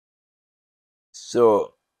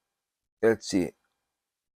 So, let's see.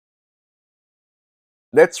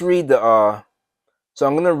 Let's read so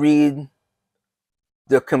I'm going to read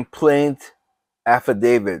the complaint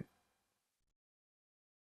affidavit.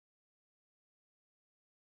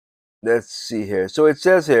 Let's see here. So it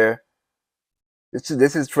says here,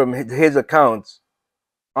 this is from his accounts.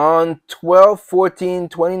 On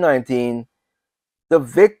 12/14/2019, the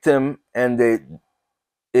victim, and it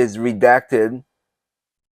is redacted,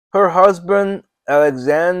 her husband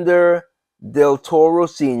Alexander Del Toro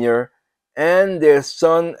Sr. and their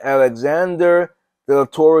son Alexander Del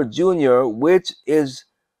Toro Jr., which is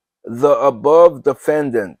the above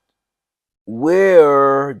defendant,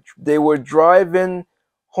 where they were driving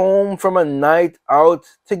home from a night out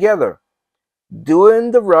together.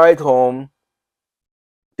 During the ride home,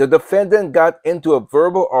 the defendant got into a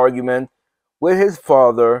verbal argument with his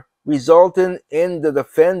father, resulting in the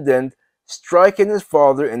defendant striking his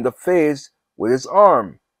father in the face with his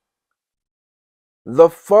arm. The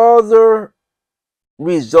father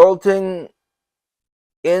resulting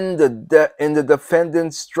in the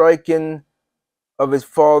defendant striking of his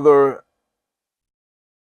father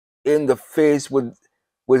in the face with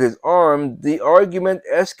his arm. The argument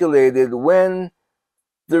escalated when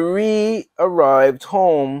the arrived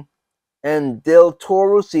home and Del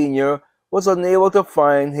Toro Sr. was unable to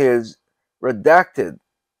find his redacted.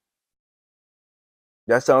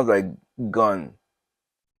 That sounds like gun.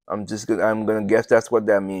 I'm gonna guess that's what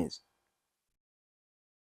that means.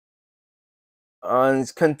 And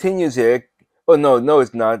it continues here. Oh no,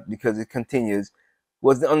 it's not, because it continues.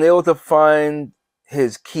 Was unable to find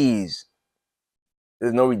his keys.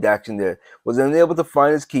 There's no redaction there. Was unable to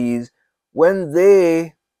find his keys when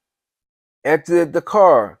they exited the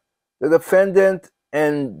car. The defendant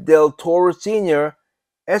and Del Toro Sr.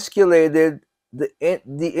 escalated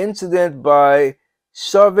the incident by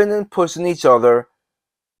shoving and pushing each other.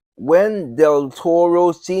 When Del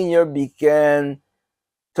Toro Sr. began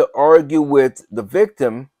to argue with the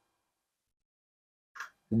victim,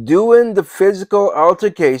 during the physical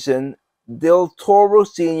altercation, Del Toro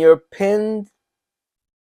Sr. pinned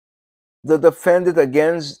the defendant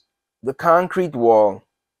against the concrete wall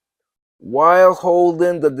while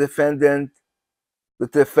holding the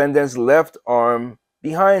defendant's left arm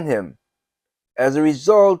behind him. As a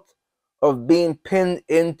result of being pinned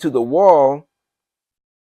into the wall,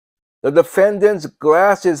 the defendant's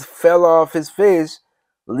glasses fell off his face,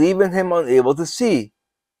 leaving him unable to see.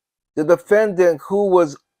 The defendant, who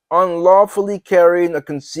was unlawfully carrying a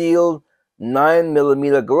concealed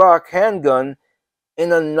 9mm Glock handgun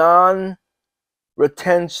in a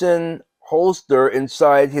non-retention holster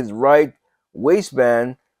inside his right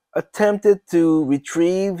waistband, attempted to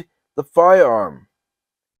retrieve the firearm.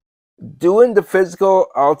 During the physical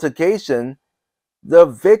altercation, the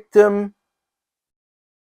victim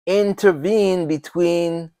intervened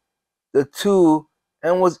between the two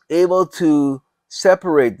and was able to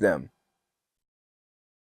separate them.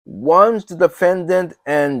 Once the defendant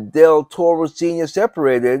and Del Toro Sr.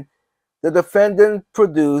 separated, the defendant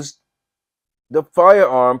produced the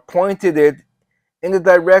firearm, pointed it in the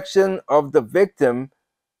direction of the victim,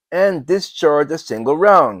 and discharged a single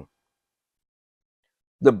round.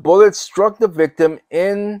 The bullet struck the victim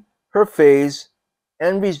in her face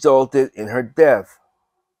and resulted in her death.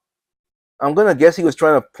 I'm gonna guess he was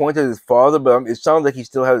trying to point at his father, but it sounds like he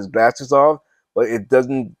still had his glasses off. But it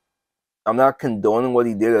doesn't. I'm not condoning what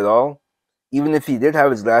he did at all. Even if he did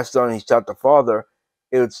have his glasses on and he shot the father,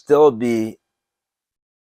 it would still be.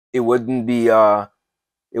 It wouldn't be.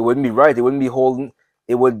 It wouldn't be right. It wouldn't be holding.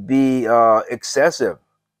 It would be excessive.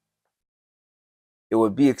 It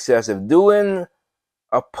would be excessive. Doing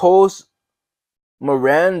a post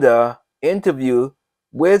Miranda interview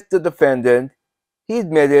with the defendant, he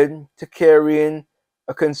admitted to carrying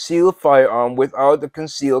a concealed firearm without a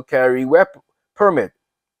concealed carry permit.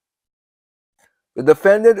 The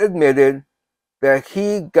defendant admitted that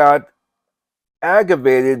he got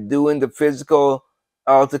aggravated during the physical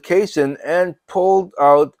altercation and pulled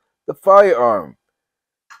out the firearm,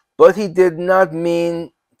 but he did not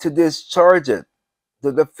mean to discharge it.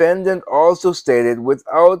 The defendant also stated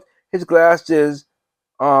without his glasses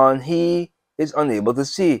on, he is unable to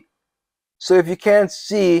see. So if you can't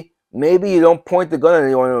see, maybe you don't point the gun at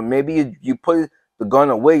anyone. Maybe you put the gun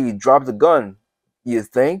away, you drop the gun, you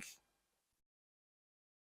think?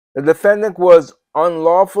 The defendant was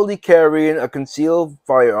unlawfully carrying a concealed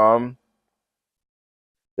firearm.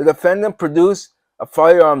 The defendant produced a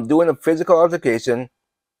firearm during a physical altercation.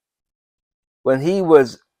 When he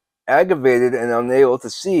was aggravated and unable to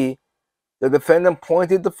see, the defendant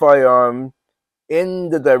pointed the firearm in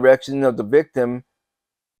the direction of the victim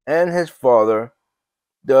and his father.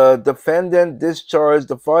 The defendant discharged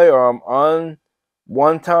the firearm on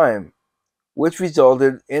one time, which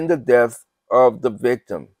resulted in the death of the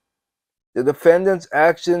victim. The defendant's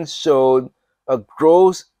actions showed a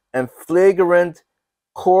gross and flagrant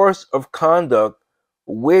course of conduct,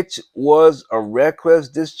 which was a reckless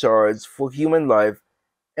discharge for human life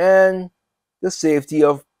and the safety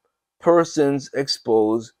of persons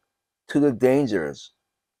exposed to the dangers.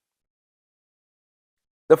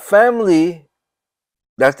 The family,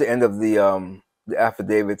 that's the end of the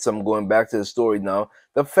affidavit, so I'm going back to the story now.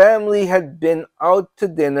 The family had been out to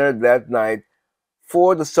dinner that night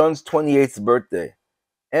for the son's 28th birthday,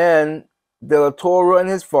 and Del Toro and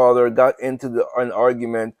his father got into an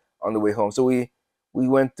argument on the way home. So we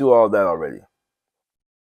went through all that already.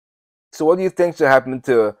 So what do you think should happen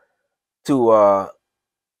to uh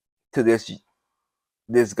to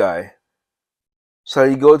this guy? Shall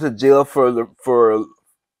he go to jail for a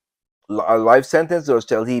life sentence, or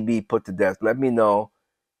shall he be put to death? Let me know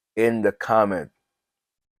in the comment.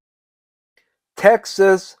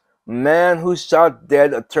 Texas man who shot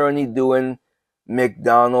dead attorney during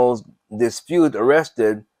McDonald's dispute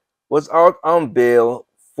arrested, was out on bail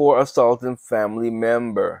for assaulting family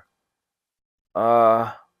member.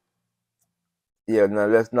 Yeah, no,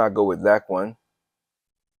 let's not go with that one.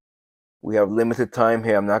 We have limited time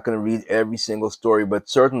here. I'm not going to read every single story, but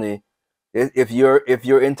certainly, if you're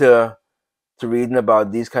into reading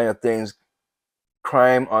about these kind of things,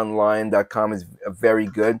 crimeonline.com is very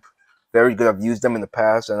good. Very good. I've used them in the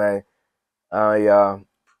past, and I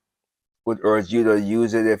would urge you to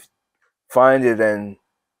use it. If find it and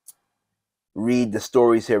read the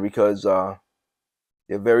stories here, because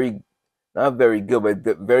they're very, not very good, but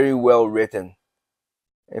they're very well written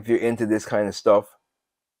if you're into this kind of stuff.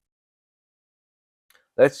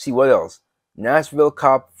 Let's see what else. Nashville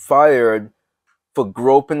cop fired for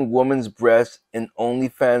groping woman's breast in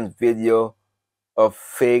OnlyFans video of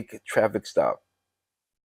fake traffic stop.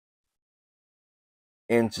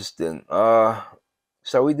 Interesting.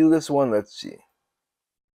 Shall we do this one? Let's see.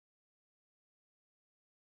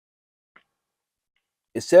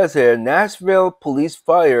 It says here, Nashville police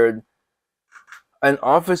fired an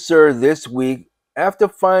officer this week after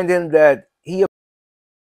finding that he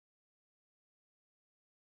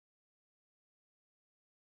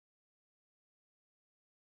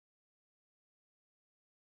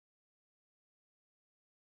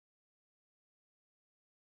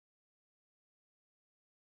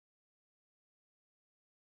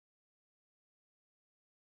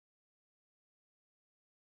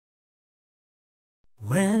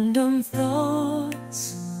Random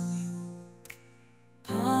thoughts,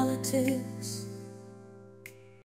 politics,